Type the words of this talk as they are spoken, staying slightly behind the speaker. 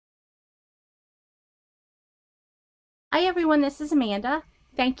Hi everyone, this is Amanda.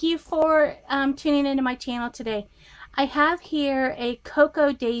 Thank you for tuning into my channel today. I have here a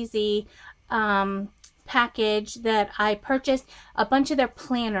Cocoa Daisy package that I purchased a bunch of their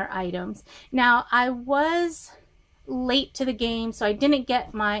planner items. Now I was late to the game, so I didn't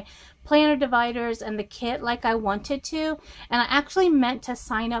get my planner dividers and the kit like I wanted to, and I actually meant to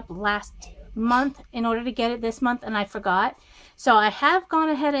sign up last month in order to get it this month, and I forgot. So I have gone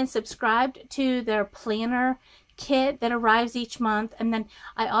ahead and subscribed to their planner kit that arrives each month, and then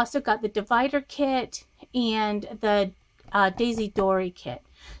I also got the divider kit and the Daisy Dori kit.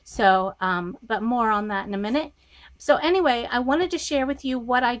 So but more on that in a minute. So anyway, I wanted to share with you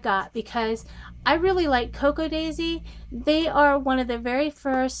what I got because I really like Cocoa Daisy. They are one of the very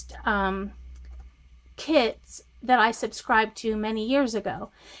first kits that I subscribed to many years ago,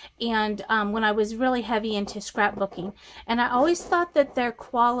 and when I was really heavy into scrapbooking, and I always thought that their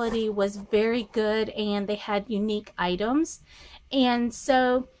quality was very good and they had unique items. And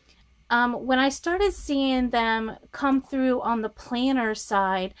so when I started seeing them come through on the planner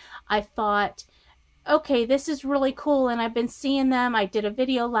side, I thought, okay, this is really cool, and I've been seeing them. I did a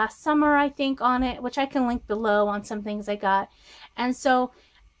video last summer, I think, on it, which I can link below on some things I got. And so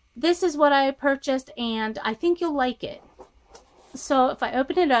this is what I purchased, and I think you'll like it. So if I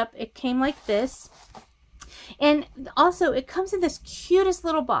open it up, it came like this. And also it comes in this cutest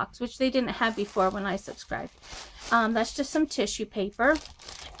little box, which they didn't have before when I subscribed. That's just some tissue paper.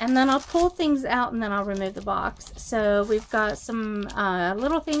 And then I'll pull things out and then I'll remove the box. So we've got some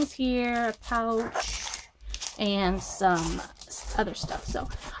little things here, a pouch, and some other stuff. So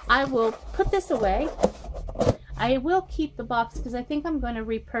I will put this away. I will keep the box because I think I'm going to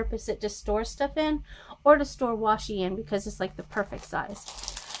repurpose it to store stuff in or to store washi in because it's like the perfect size.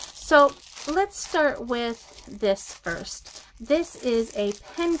 So let's start with this first. This is a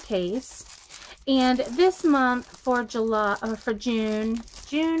pen case, and this month for July, or for July.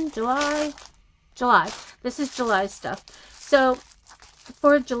 This is July's stuff. So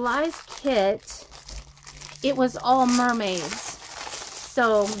for July's kit, it was all mermaids.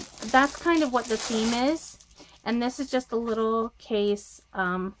 So that's kind of what the theme is. And this is just a little case.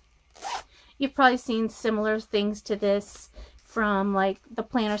 You've probably seen similar things to this from like the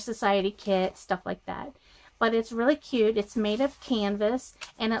Planner Society kit, stuff like that. But it's really cute. It's made of canvas,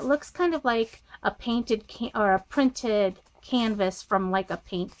 and it looks kind of like a painted or a printed canvas from like a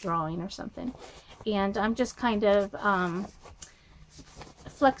paint drawing or something. And I'm just kind of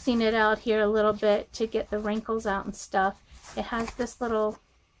flexing it out here a little bit to get the wrinkles out and stuff. It has this little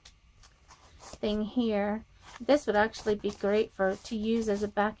thing here. This would actually be great to use as a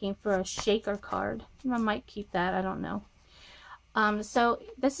backing for a shaker card. I might keep that, I don't know. So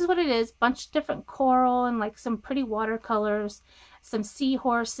this is what it is. Bunch of different coral and like some pretty watercolors, some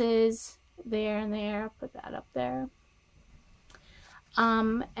seahorses there and there. I'll put that up there.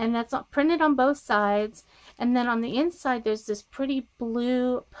 And that's printed on both sides. And then on the inside there's this pretty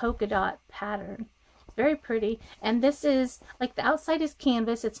blue polka dot pattern. Very pretty. And this is like, the outside is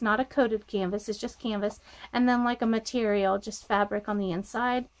canvas. It's not a coated canvas, it's just canvas, and then like a material, just fabric on the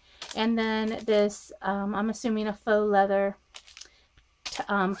inside. And then this I'm assuming a faux leather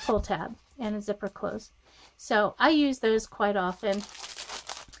pull tab and a zipper close. So I use those quite often.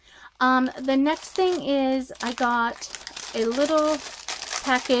 The next thing is I got a little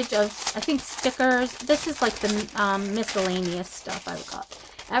package of, I think, stickers. This is like the miscellaneous stuff I've got.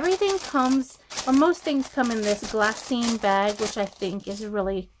 Everything comes, or most things come in this glassine bag, which I think is a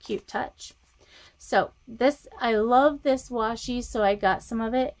really cute touch. So this, I love this washi, so I got some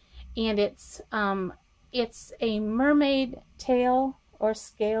of it, and it's a mermaid tail or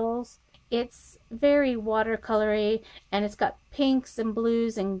scales. It's very watercolory, and it's got pinks and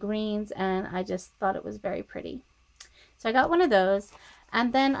blues and greens, and I just thought it was very pretty. So I got one of those.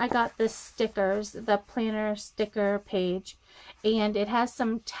 And then I got the stickers, the planner sticker page, and it has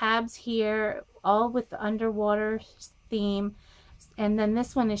some tabs here, all with the underwater theme. And then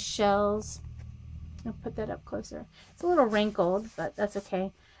this one is shells. I'll put that up closer. It's a little wrinkled, but that's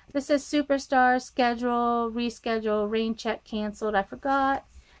okay. This is Superstar, schedule, reschedule, rain check, canceled, I forgot.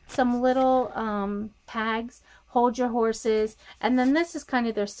 Some little tags, hold your horses. And then this is kind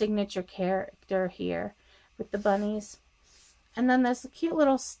of their signature character here with the bunnies. And then this cute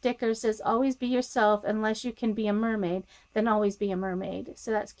little sticker says, always be yourself, unless you can be a mermaid, then always be a mermaid.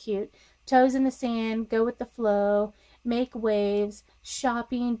 So that's cute. Toes in the sand, go with the flow, make waves,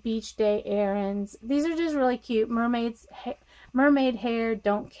 shopping, beach day errands. These are just really cute. Mermaid hair,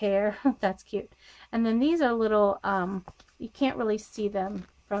 don't care. That's cute. And then these are little, you can't really see them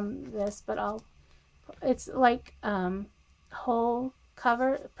from this, but it's like hole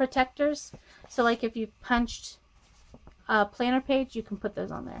cover protectors. So like if you punched planner page, you can put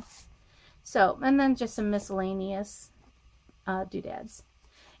those on there. So, and then just some miscellaneous doodads.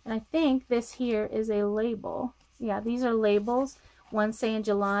 And I think this here is a label. Yeah, these are labels. One saying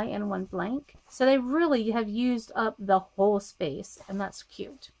July and one blank. So they really have used up the whole space, and that's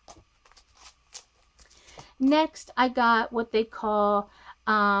cute. Next, I got what they call,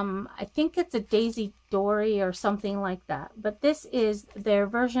 I think it's a Daisy Dori or something like that. But this is their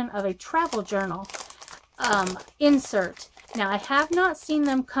version of a travel journal insert. Now, I have not seen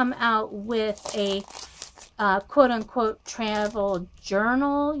them come out with a quote-unquote travel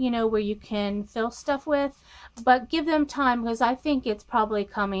journal, you know, where you can fill stuff with. But give them time, because I think it's probably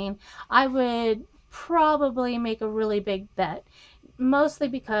coming. I would probably make a really big bet. Mostly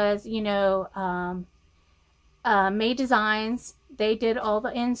because, you know, May Designs, they did all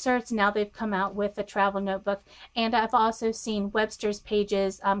the inserts. Now they've come out with a travel notebook. And I've also seen Webster's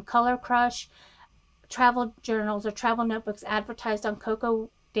Pages, Color Crush, travel journals or travel notebooks advertised on Cocoa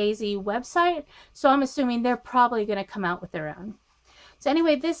Daisy website. So I'm assuming they're probably going to come out with their own. So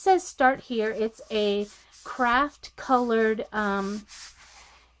anyway, this says start here. It's a craft colored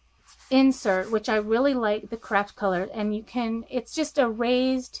insert, which I really like the craft color. And you can, it's just a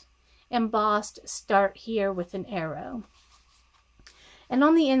raised embossed start here with an arrow. And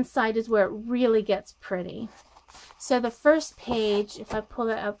on the inside is where it really gets pretty. So the first page, if I pull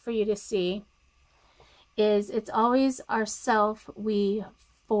it up for you to see, is it's always ourself we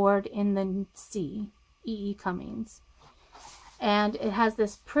ford in the sea, E.E. Cummings. And it has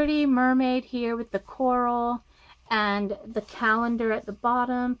this pretty mermaid here with the coral and the calendar at the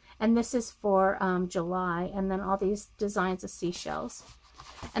bottom. And this is for July. And then all these designs of seashells.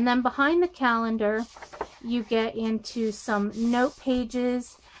 And then behind the calendar, you get into some note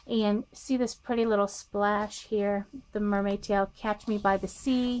pages. And see this pretty little splash here, the mermaid tail, Catch Me by the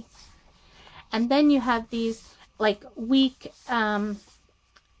Sea. And then you have these like weekly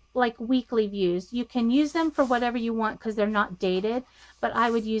views. You can use them for whatever you want because they're not dated, but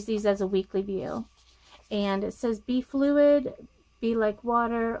I would use these as a weekly view. And it says, be fluid, be like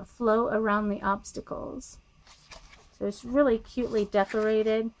water, flow around the obstacles. So it's really cutely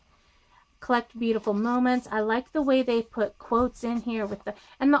decorated. Collect beautiful moments. I like the way they put quotes in here with the,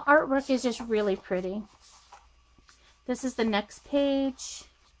 and the artwork is just really pretty. This is the next page.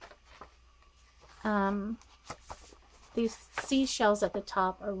 These seashells at the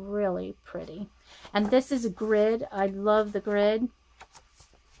top are really pretty. And this is a grid. I love the grid.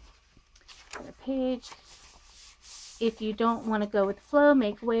 Another page. If you don't want to go with flow,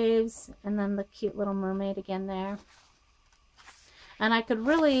 make waves. And then the cute little mermaid again there. And I could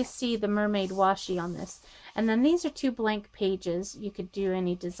really see the mermaid washi on this. And then these are 2 blank pages. You could do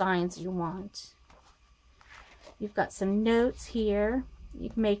any designs you want. You've got some notes here. You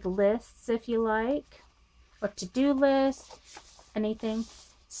can make lists if you like, or to-do lists, anything.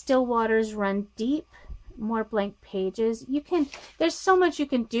 Still waters run deep, more blank pages. You can, there's so much you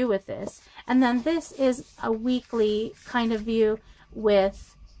can do with this. And then this is a weekly kind of view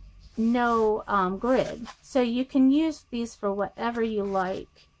with no grid. So you can use these for whatever you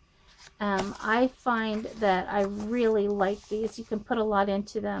like. I find that I really like these. You can put a lot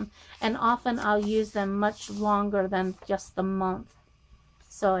into them. And often I'll use them much longer than just the month.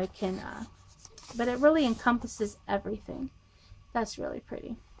 So I can, but it really encompasses everything. That's really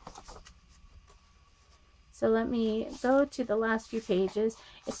pretty. So let me go to the last few pages.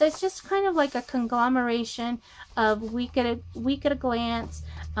 So it's just kind of like a conglomeration of week at a glance,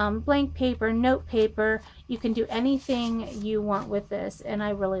 blank paper, note paper. You can do anything you want with this, and I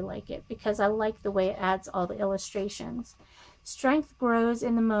really like it because I like the way it adds all the illustrations. Strength grows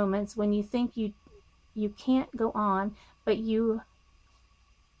in the moments when you think you can't go on, but you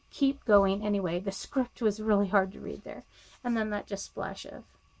keep going anyway. The script was really hard to read there. And then that just splash of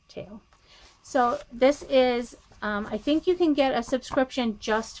tail. So this is, I think you can get a subscription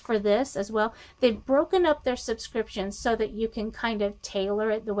just for this as well. They've broken up their subscriptions so that you can kind of tailor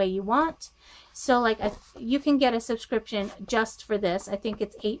it the way you want. So like you can get a subscription just for this. I think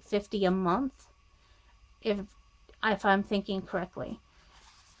it's $8.50 a month, if I'm thinking correctly.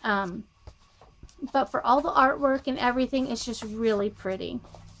 But for all the artwork and everything, it's just really pretty.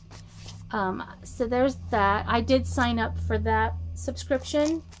 So there's that. I did sign up for that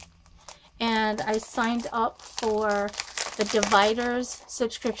subscription, and I signed up for the Dividers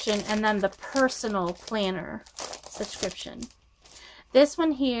subscription and then the personal planner subscription. This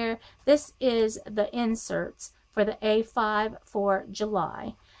one here, this is the inserts for the A5 for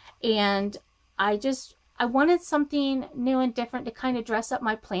July. And I wanted something new and different to kind of dress up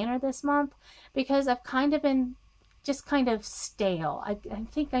my planner this month, because I've kind of been just kind of stale. I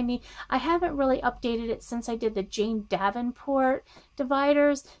think I haven't really updated it since I did the Jane Davenport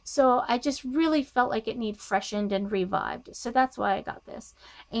dividers, so I just really felt like it needed freshened and revived. So that's why I got this.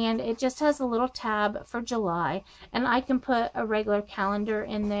 And it just has a little tab for July, and I can put a regular calendar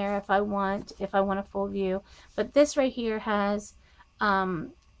in there if I want a full view. But this right here has,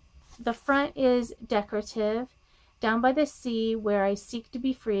 the front is decorative. Down by the sea, where I seek to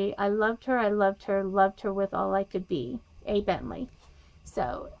be free, I loved her, loved her with all I could be. A. Bentley.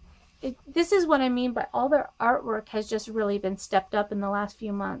 So this is what I mean by all their artwork has just really been stepped up in the last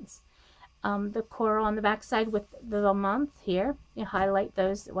few months. The coral on the back side with the month here. You highlight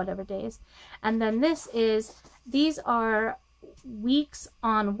those whatever days. And then these are weeks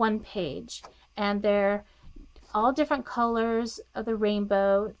on one page. And they're all different colors of the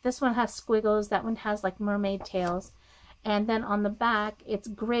rainbow. This one has squiggles. That one has like mermaid tails. And then on the back, it's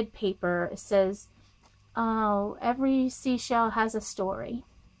grid paper. It says, oh, every seashell has a story.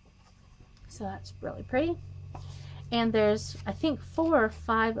 So that's really pretty. And there's, I think, 4 or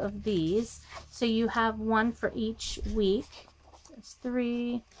 5 of these. So you have one for each week. There's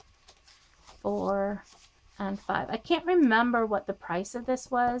 3, 4, and 5. I can't remember what the price of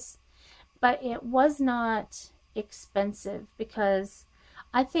this was, but it was not expensive, because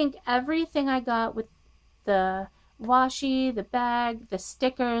I think everything I got with the washi, the bag, the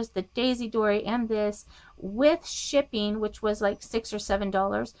stickers, the Daisy Dori, and this with shipping, which was like $6 or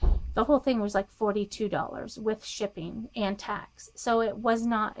 $7, the whole thing was like $42 with shipping and tax. So it was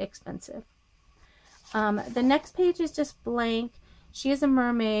not expensive. The next page is just blank. She is a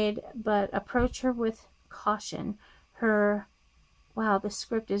mermaid, but approach her with caution. Wow, the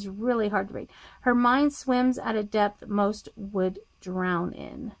script is really hard to read. Her mind swims at a depth most would drown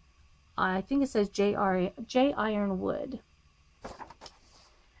in. I think it says J. Ironwood.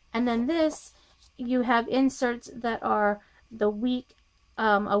 And then this, you have inserts that are the week,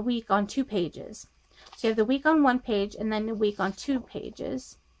 a week on 2 pages. So you have the week on 1 page and then the week on 2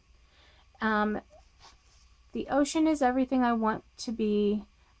 pages. The ocean is everything I want to be.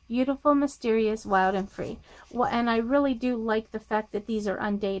 Beautiful, mysterious, wild, and free. Well, and I really do like the fact that these are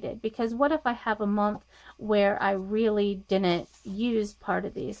undated, because what if I have a month where I really didn't use part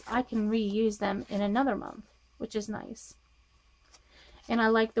of these? I can reuse them in another month, which is nice. And I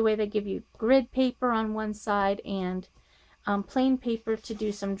like the way they give you grid paper on one side and plain paper to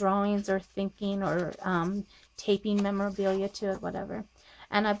do some drawings or thinking or taping memorabilia to it, whatever.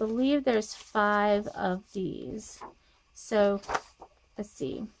 And I believe there's 5 of these. So let's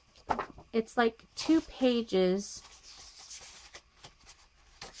see. It's like 2 pages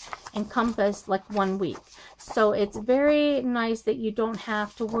encompass like 1 week. So it's very nice that you don't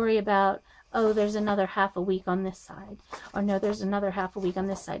have to worry about, oh, there's another half a week on this side, or no, there's another half a week on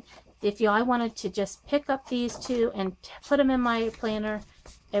this side. If I wanted to just pick up these 2 and put them in my planner,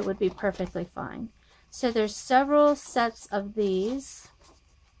 it would be perfectly fine. So there's several sets of these,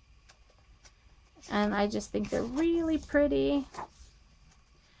 and I just think they're really pretty.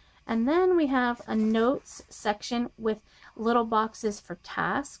 And then we have a notes section with little boxes for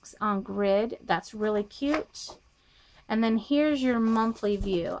tasks on grid. That's really cute. And then here's your monthly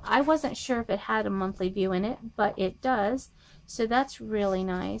view. I wasn't sure if it had a monthly view in it, but it does. So that's really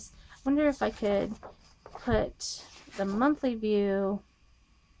nice. I wonder if I could put the monthly view.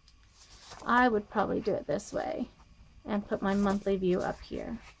 I would probably do it this way and put my monthly view up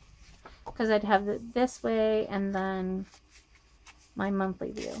here, because I'd have it this way and then my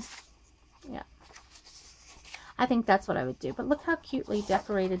monthly view. Yeah, I think that's what I would do. But look how cutely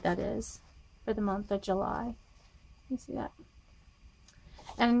decorated that is for the month of July. You see that?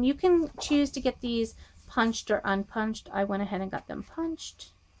 And you can choose to get these punched or unpunched. I went ahead and got them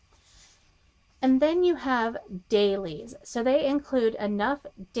punched. And then you have dailies. So they include enough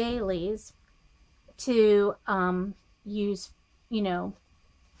dailies to use, you know,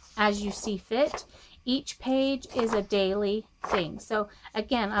 as you see fit. Each page is a daily thing. So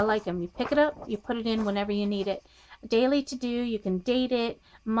again, I like them. You pick it up, you put it in whenever you need it. Daily to do, you can date it,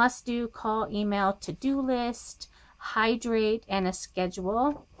 must do, call, email, to-do list, hydrate, and a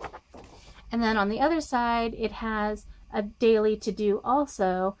schedule. And then on the other side, it has a daily to do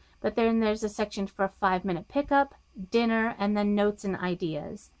also, but then there's a section for a 5-minute pickup, dinner, and then notes and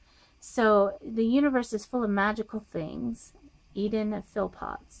ideas. So the universe is full of magical things. Eden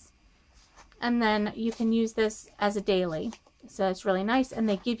Philpotts. And then you can use this as a daily. So it's really nice. And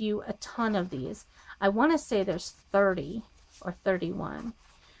they give you a ton of these. I want to say there's 30 or 31.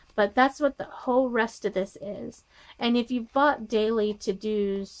 But that's what the whole rest of this is. And if you've bought daily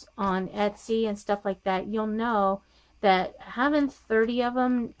to-dos on Etsy and stuff like that, you'll know that having 30 of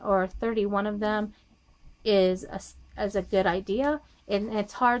them or 31 of them is a good idea. And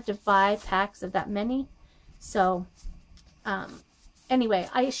it's hard to buy packs of that many. So anyway,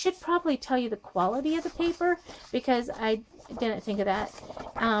 I should probably tell you the quality of the paper because I didn't think of that.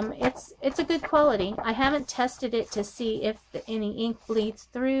 It's a good quality. I haven't tested it to see if any ink bleeds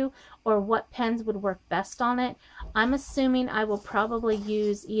through or what pens would work best on it. I'm assuming I will probably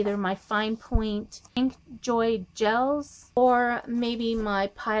use either my Fine Point Ink Joy gels or maybe my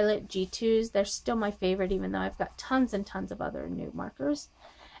Pilot G2s. They're still my favorite, even though I've got tons and tons of other new markers.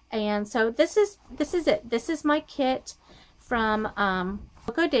 And so this is it. This is my kit from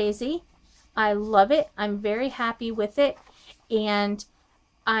Cocoa Daisy. I love it. I'm very happy with it, and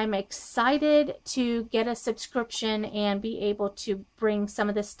I'm excited to get a subscription and be able to bring some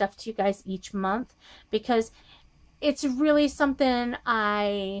of this stuff to you guys each month, because it's really something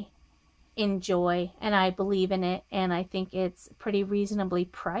I enjoy and I believe in it, and I think it's pretty reasonably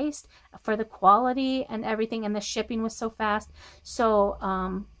priced for the quality and everything, and the shipping was so fast.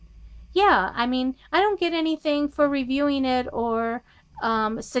 So yeah, I mean, I don't get anything for reviewing it or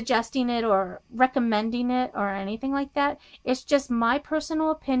suggesting it or recommending it or anything like that. It's just my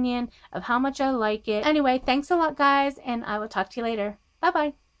personal opinion of how much I like it. Anyway, thanks a lot, guys, and I will talk to you later.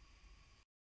 Bye-bye.